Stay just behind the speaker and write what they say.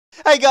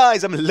Hey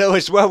guys, I'm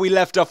Lewis. Where we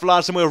left off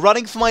last time, we were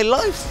running for my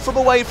life from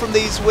away from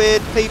these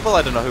weird people.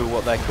 I don't know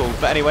what they're called,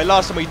 but anyway,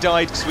 last time we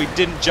died because we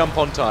didn't jump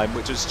on time,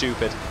 which was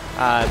stupid.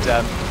 And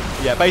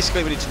yeah,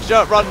 basically we need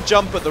to run,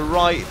 jump at the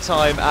right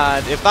time,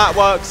 and if that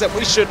works, then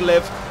we should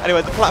live.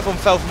 Anyway, the platform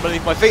fell from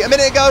beneath my feet a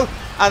minute ago,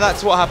 and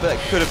that's what happened. It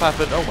could have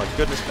happened. Oh my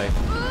goodness me.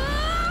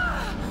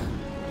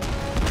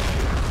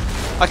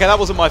 Okay, that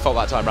wasn't my fault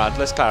that time round.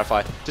 Let's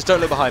clarify. Just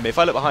don't look behind me. If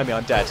I look behind me,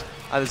 I'm dead.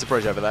 And there's a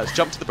bridge over there. Let's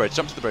jump to the bridge,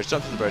 jump to the bridge,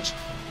 jump to the bridge.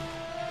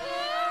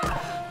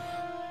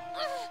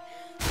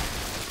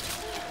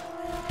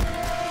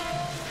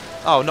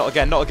 Oh, not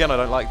again, not again. I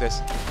don't like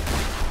this.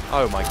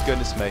 Oh my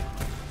goodness me.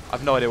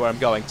 I've no idea where I'm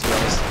going, to be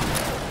honest.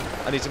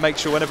 I need to make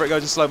sure whenever it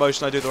goes in slow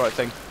motion, I do the right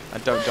thing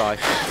and don't die.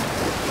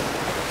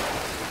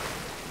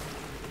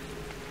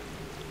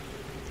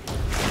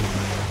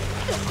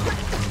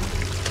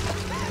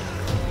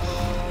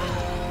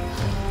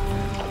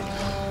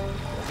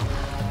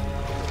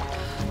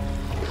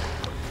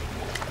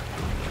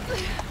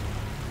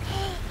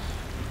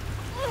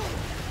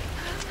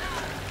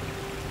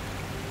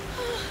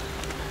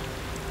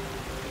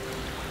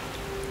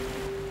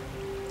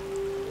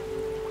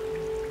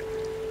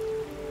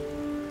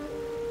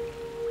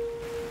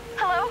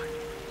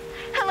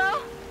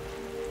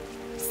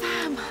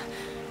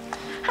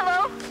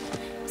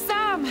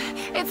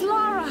 It's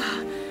Lara!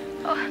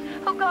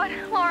 Oh God,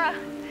 Laura.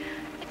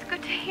 It's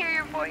good to hear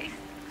your voice.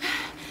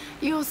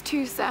 Yours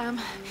too, Sam.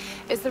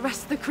 Is the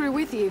rest of the crew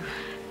with you?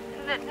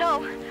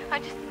 No, I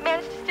just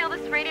managed to steal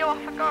this radio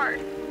off a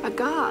guard. A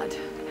guard?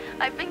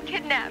 I've been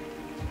kidnapped.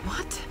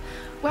 What?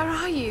 Where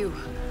are you?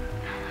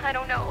 I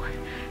don't know.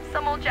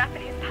 Some old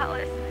Japanese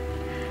palace.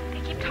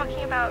 They keep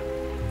talking about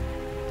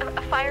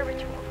a fire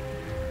ritual.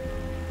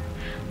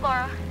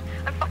 Laura,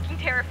 I'm fucking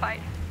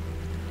terrified.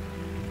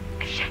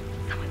 Shit,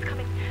 someone's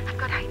coming. I've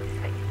got to hide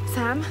this thing.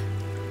 Sam?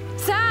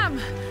 Sam!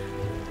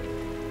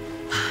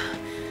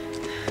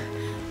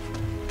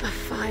 A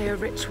fire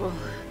ritual.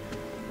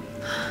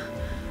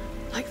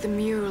 Like the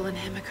mural in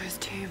Himiko's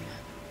tomb.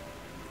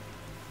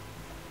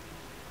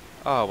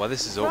 Oh, well,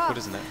 this is awkward,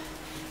 isn't it?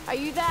 Are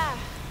you there?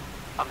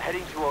 I'm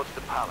heading towards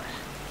the palace.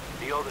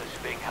 The others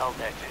are being held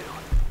there too.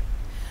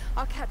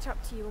 I'll catch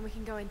up to you when we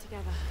can go in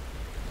together.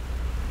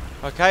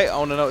 Okay, I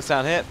want to know what's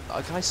down here.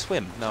 Can I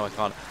swim? No, I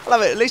can't. I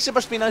love it. At least it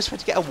must be nice way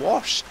to get a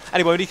wash.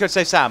 Anyway, we need to go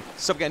save Sam.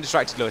 Stop getting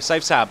distracted, Lewis.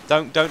 Save Sam.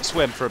 Don't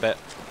swim for a bit.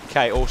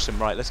 Okay, awesome.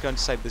 Right, let's go and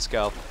save this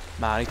girl.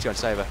 Man, I need to go and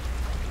save her.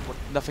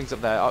 Nothing's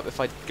up there.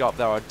 If I go up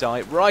there, I'd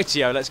die.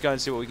 Rightio, let's go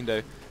and see what we can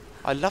do.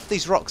 I love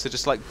these rocks. They're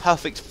just like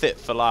perfect fit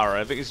for Lara.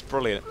 I think it's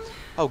brilliant.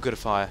 Oh, good, a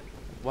fire.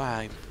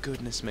 Wow,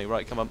 goodness me.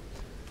 Right, come on.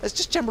 There's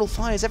just general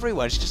fires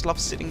everywhere. She just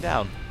loves sitting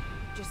down.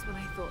 Just when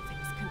I thought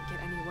things couldn't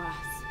get any worse.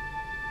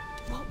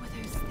 What were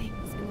those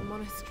things in the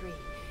monastery?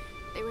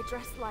 They were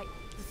dressed like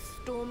the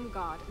storm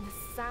guard, and the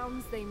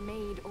sounds they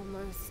made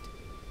almost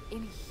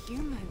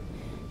inhuman.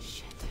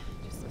 Shit,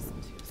 just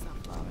listen to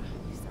yourself, Lara.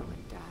 You sound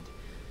like Dad.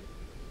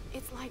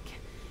 It's like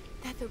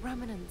they're the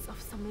remnants of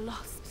some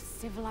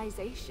lost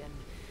civilization.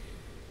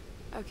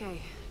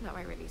 Okay, now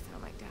I really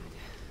sound like Dad.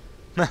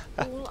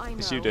 All I know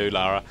yes, you do,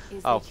 Lara.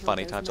 Oh,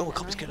 funny times. Oh,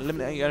 copies can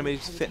eliminate your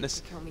enemy's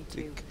fitness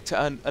to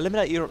earn.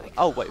 Eliminate your.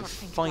 Oh wait,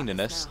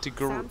 fineness to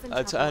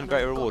earn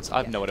greater rewards. I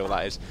have no idea what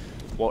that is.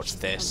 Watch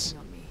this.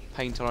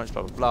 Pain tolerance,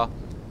 blah blah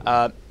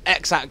blah.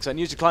 X accent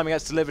used to climbing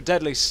X to deliver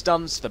deadly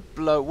stunts. The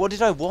blow. What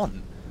did I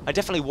want? I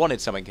definitely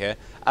wanted something here.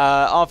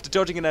 After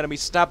dodging an enemy,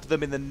 stab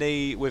them in the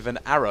knee with an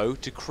arrow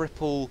to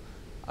cripple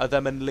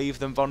them and leave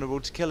them vulnerable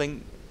to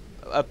killing.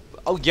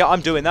 Oh yeah, I'm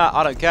doing that.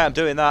 I don't care. I'm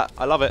doing that.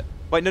 I love it.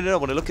 Wait, no, I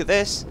want to look at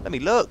this. Let me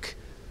look.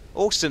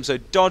 Awesome. So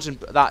dodge and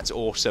that's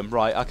awesome.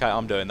 Right. Okay,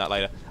 I'm doing that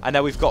later. And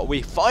now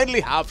we finally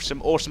have some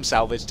awesome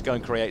salvage to go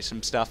and create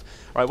some stuff.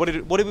 Right. What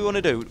did we want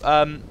to do?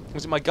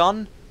 Was it my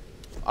gun?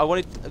 I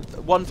wanted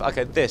one.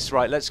 Okay, this.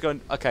 Right. Let's go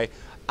and okay.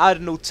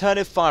 Add an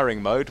alternative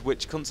firing mode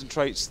which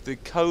concentrates the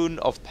cone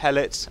of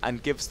pellets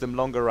and gives them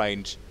longer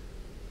range.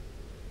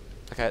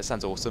 Okay, that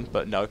sounds awesome,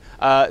 but no.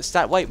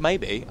 Wait,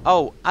 maybe.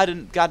 Oh, add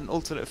an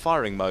alternate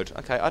firing mode.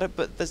 Okay, I don't.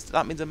 But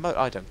that means a mode.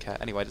 I don't care.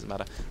 Anyway, it doesn't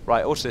matter.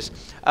 Right, what's this?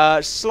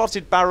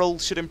 Slotted barrel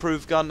should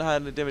improve gun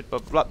handling damage.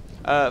 Blah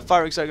blah.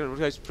 Firing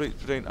second.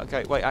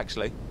 Okay, wait.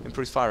 Actually,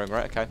 improves firing.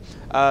 Right. Okay.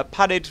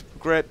 Padded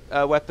grip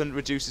weapon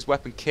reduces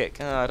weapon kick.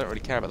 I don't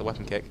really care about the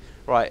weapon kick.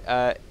 Right.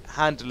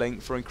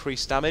 Handling for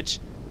increased damage.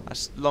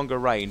 That's longer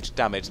range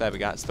damage. There we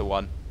go. That's the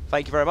one.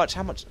 Thank you very much.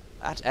 How much?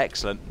 That's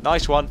excellent.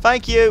 Nice one.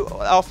 Thank you.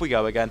 Off we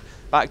go again.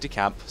 Back to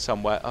camp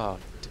somewhere. Oh,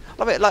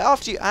 love it. Like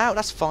after you out,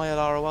 that's fire,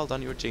 Lara. Well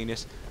done. You're a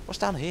genius. What's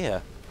down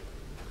here?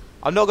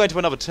 I'm not going to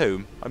another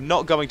tomb. I'm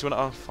not going to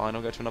another. Oh, fine.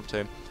 I'll go to another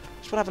tomb.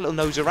 Just want to have a little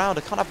nose around.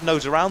 I can't have a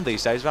nose around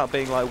these days without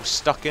being like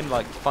stuck in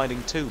like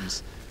finding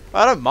tombs.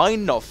 I don't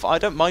mind I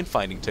don't mind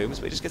finding tombs,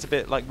 but it just gets a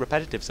bit like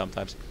repetitive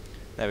sometimes.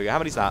 There we go. How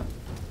many's that?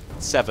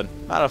 7.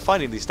 Man, I'm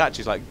finding these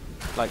statues like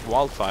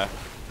wildfire.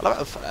 I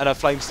love it. And her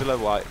flame's still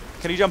white.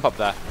 Can you jump up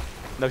there?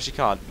 No, she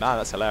can't. Man,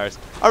 that's hilarious.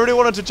 I really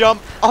wanted to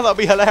jump. Oh, that'd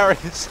be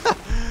hilarious.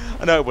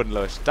 I know it wouldn't,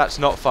 Lewis. That's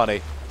not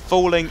funny.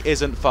 Falling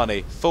isn't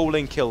funny.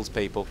 Falling kills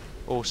people.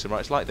 Awesome. Right,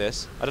 it's like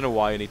this. I don't know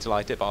why you need to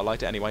light it, but I'll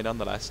light it anyway,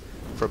 nonetheless,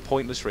 for a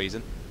pointless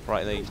reason.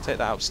 Right, there you take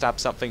that out, stab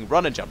something,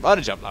 run and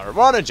jump, Lara,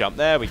 run and jump.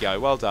 There we go.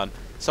 Well done.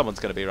 Someone's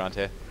going to be around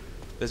here.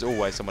 There's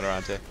always someone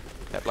around here.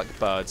 Yep, like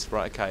birds.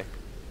 Right, okay.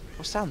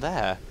 What's down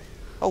there?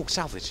 Oh,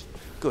 salvage.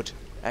 Good.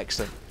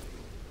 Excellent.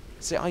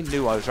 See, I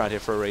knew I was around here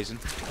for a reason.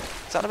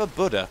 Is that another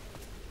Buddha?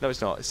 No,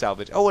 it's not. It's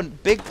salvage. Oh,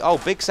 and big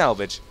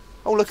salvage.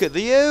 Oh, look at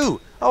you.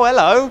 Oh,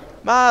 hello.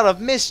 Man, I've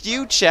missed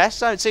you,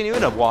 chest. I haven't seen you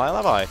in a while,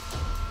 have I?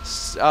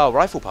 Oh,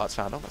 rifle parts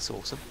found. Oh, that's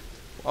awesome.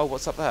 Oh,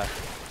 what's up there?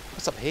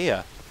 What's up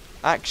here?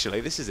 Actually,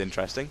 this is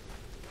interesting.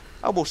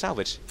 Oh, more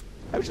salvage.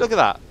 Oh, look at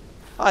that.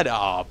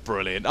 Oh,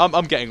 brilliant.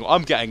 I'm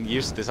getting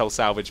used to this whole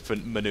salvage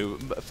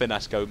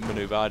finasco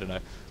maneuver. I don't know.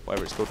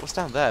 Whatever it's called. What's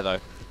down there, though?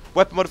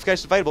 Weapon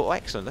modifications available. Oh,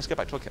 excellent. Let's go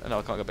back to... No,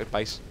 I can't go back to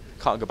base.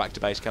 Can't go back to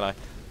base, can I?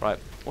 Right.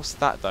 What's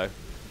that, though?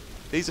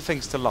 These are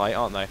things to light,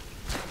 aren't they?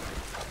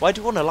 Why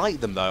do you want to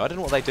light them, though? I don't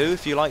know what they do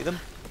if you light them.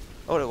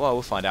 Oh, well,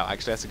 we'll find out,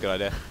 actually. That's a good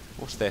idea.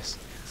 What's this?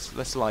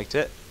 Let's light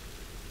it.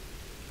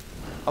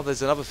 Oh,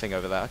 there's another thing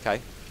over there.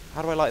 Okay.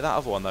 How do I light that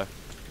other one, though?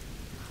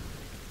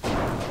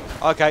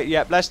 Okay,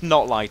 yep, let's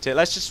not light it.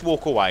 Let's just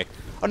walk away.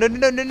 Oh,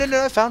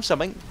 no, I found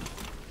something.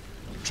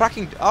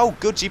 Tracking... Oh,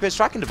 good GPS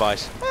tracking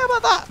device. How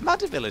about that?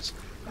 Mountain Village.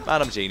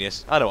 Man, I'm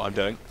genius. I know what I'm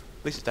doing.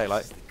 At least it's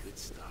daylight.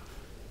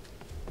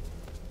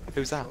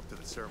 Who's that? After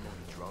the ceremony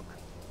drunk,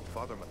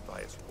 Father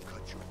Matthias will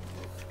cut you a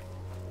throat.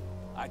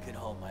 I can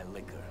hold my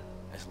liquor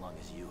as long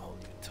as you hold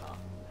your tongue.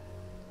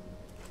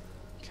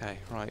 Okay,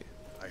 right.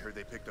 I heard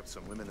they picked up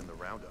some women in the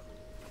roundup.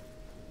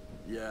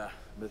 Yeah,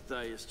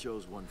 Matthias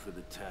chose one for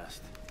the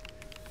test.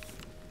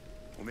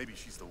 Well, maybe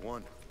she's the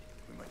one.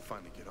 We might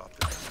finally get off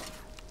this.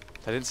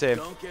 I didn't see him.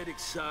 Don't get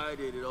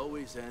excited. It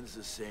always ends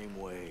the same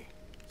way.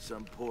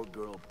 Some poor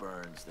girl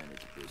burns, then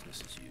it's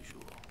business as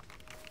usual.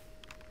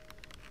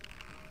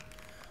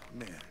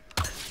 Man.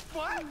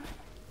 What?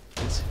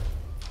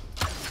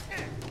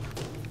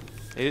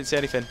 He didn't see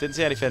anything. Didn't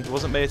see anything. It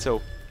wasn't me at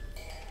all.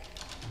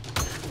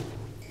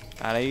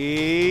 And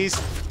he's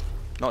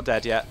not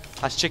dead yet.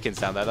 That's chickens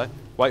down there, though.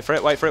 Wait for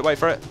it, wait for it, wait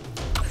for it.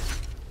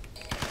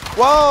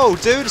 Whoa,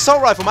 dude,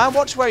 assault rifle, man.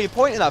 Watch where you're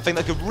pointing that thing.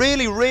 That could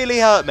really, really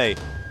hurt me.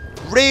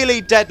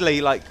 Really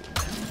deadly, like...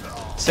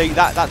 See,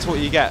 that's what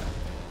you get.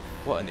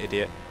 What an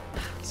idiot.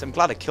 So I'm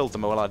glad I killed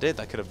them while I did.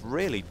 That could have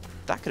really...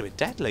 That could have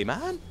been deadly,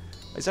 man.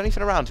 Is there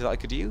anything around here that I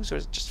could use, or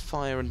is it just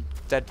fire and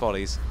dead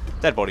bodies?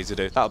 Dead bodies will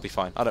do. That'll be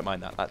fine. I don't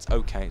mind that. That's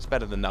okay. It's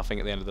better than nothing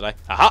at the end of the day.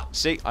 Aha!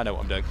 See? I know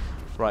what I'm doing.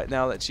 Right,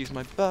 now let's use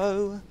my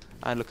bow.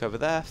 And look over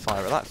there.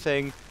 Fire at that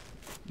thing.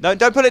 No,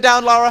 don't put it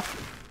down, Lara!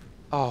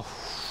 Oh...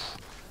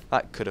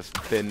 That could have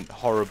been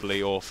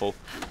horribly awful.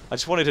 I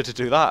just wanted her to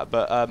do that,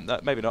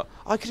 but maybe not.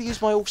 I could have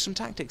used my awesome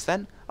tactics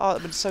then. Oh, that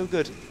would have been so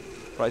good.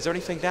 Right, is there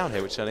anything down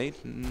here which I need?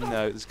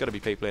 No, there's got to be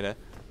people in here.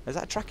 Is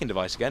that a tracking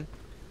device again?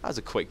 That was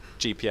a quick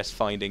GPS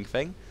finding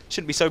thing.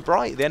 Shouldn't be so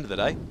bright at the end of the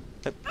day.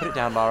 Put it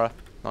down, Lara.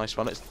 Nice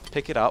one. Let's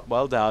pick it up.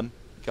 Well done.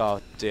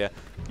 God dear.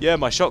 Yeah,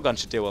 my shotgun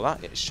should deal with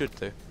that. It should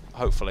do.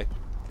 Hopefully.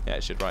 Yeah,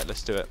 it should. Right,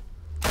 let's do it.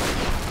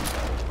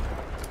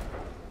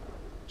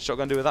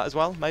 Shotgun do with that as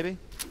well, maybe?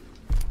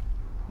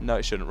 No,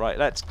 it shouldn't. Right,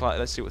 let's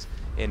see what's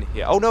in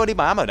here. Oh no, I need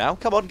my ammo now.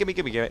 Come on, give me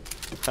it.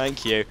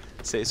 Thank you.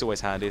 See, it's always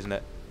handy, isn't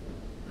it?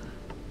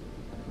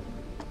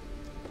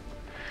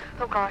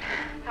 Oh god,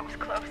 that was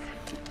close.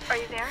 Are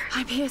you there?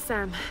 I'm here,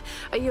 Sam.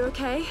 Are you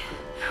okay?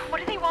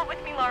 What do they want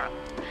with me, Lara?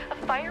 A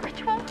fire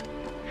ritual?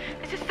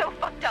 This is so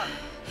fucked up.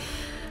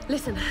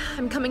 Listen,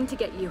 I'm coming to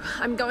get you.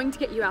 I'm going to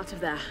get you out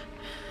of there.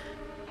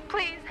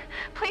 Please,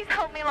 please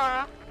help me,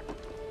 Lara.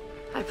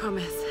 I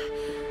promise.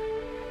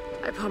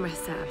 I promise,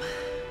 Sam.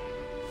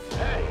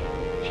 Hey,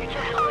 she just...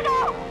 Oh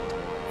no!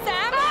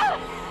 Sam! No!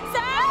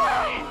 Sam!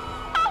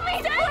 Help me!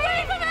 Stay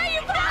away from her,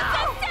 you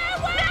bastard! Stay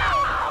away!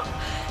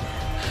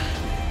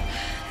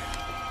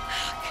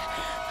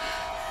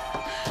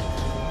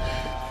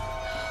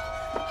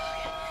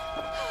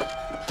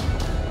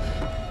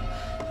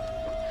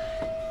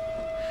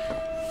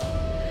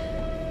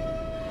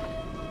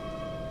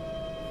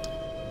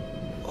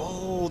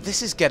 Oh,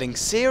 this is getting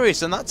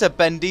serious, and that's a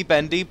bendy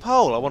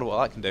pole. I wonder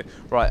what that can do.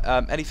 Right,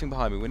 anything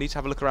behind me? We need to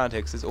have a look around here,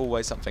 because there's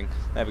always something.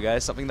 There we go,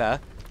 there's something there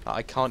that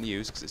I can't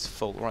use, because it's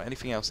full. Right,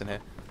 anything else in here?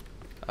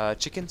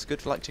 Chickens,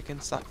 good for like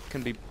chickens. That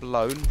can be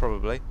blown,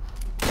 probably.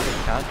 I think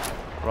it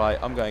can. Right,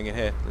 I'm going in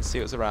here. Let's see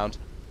what's around.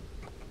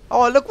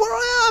 Oh, look where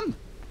I am!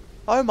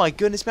 Oh my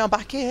goodness me, I'm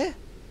back here.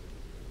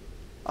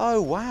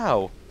 Oh,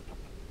 wow.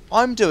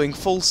 I'm doing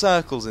full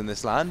circles in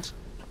this land.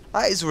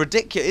 That is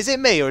ridiculous. Is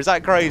it me, or is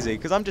that crazy?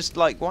 Because I'm just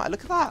like, wow,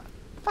 look at that.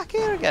 Back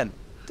here again.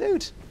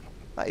 Dude,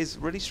 that is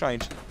really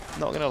strange.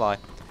 Not going to lie.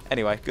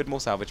 Anyway, good, more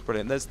salvage.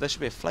 Brilliant. There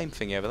should be a flame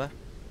thingy over there.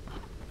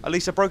 At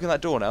least I've broken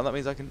that door now. That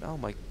means I can... Oh,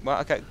 my... Well,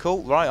 okay,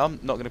 cool. Right, I'm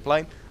not going to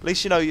complain. At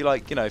least you know,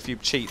 if you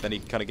cheat, then you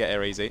can kind of get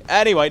here easy.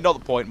 Anyway, not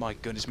the point. My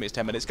goodness me, it's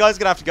 10 minutes. Guys,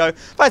 going to have to go.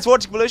 Thanks for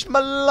watching, my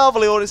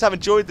lovely audience. Have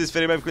enjoyed this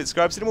video. Remember, click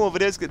subscribe. See more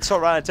videos. Get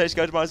top right and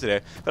go tomorrow's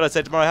video. But I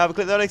said tomorrow, have a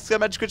click the next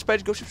description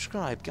page. Go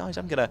subscribe. Guys,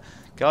 I'm going to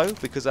go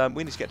because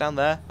we need to get down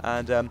there.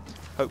 And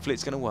hopefully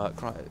it's going to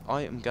work. Right,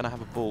 I am going to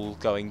have a ball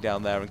going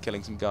down there and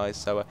killing some guys.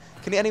 So,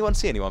 can anyone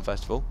see anyone,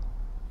 first of all?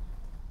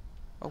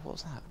 Oh, what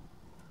was that?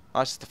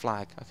 Oh, it's just the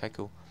flag. Okay,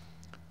 cool.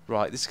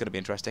 Right, this is going to be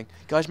interesting.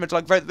 Guys, remember to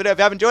like the video if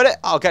you have enjoyed it.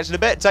 I'll catch you in a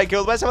bit. Take care,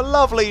 all the best. Have a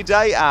lovely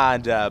day.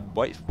 And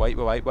wait.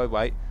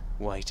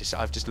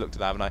 I've just looked at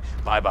that, haven't I?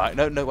 Bye-bye.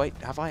 No, wait.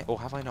 Have I? Or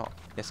have I not?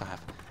 Yes, I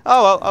have.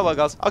 Oh, well,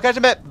 guys. I'll catch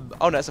you in a bit.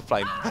 Oh, no, it's a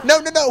flame. No.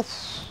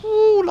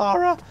 Ooh,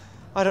 Lara.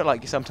 I don't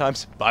like you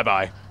sometimes.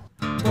 Bye-bye.